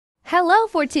Hello,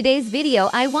 for today's video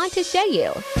I want to show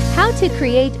you how to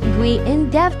create Mgui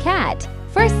in DevCat.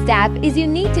 First step is you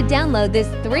need to download these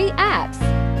 3 apps.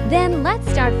 Then let's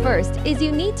start. First is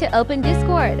you need to open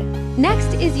Discord.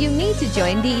 Next is you need to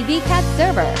join the VCat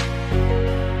server.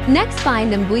 Next,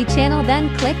 find the Mgui channel, then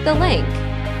click the link.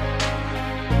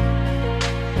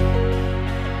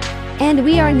 And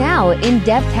we are now in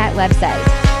DevCat website.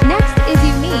 Next is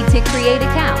you need to create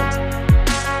account.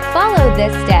 Follow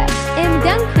this step. I'm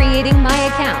done creating my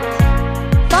account.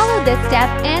 Follow this step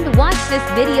and watch this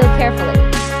video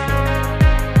carefully.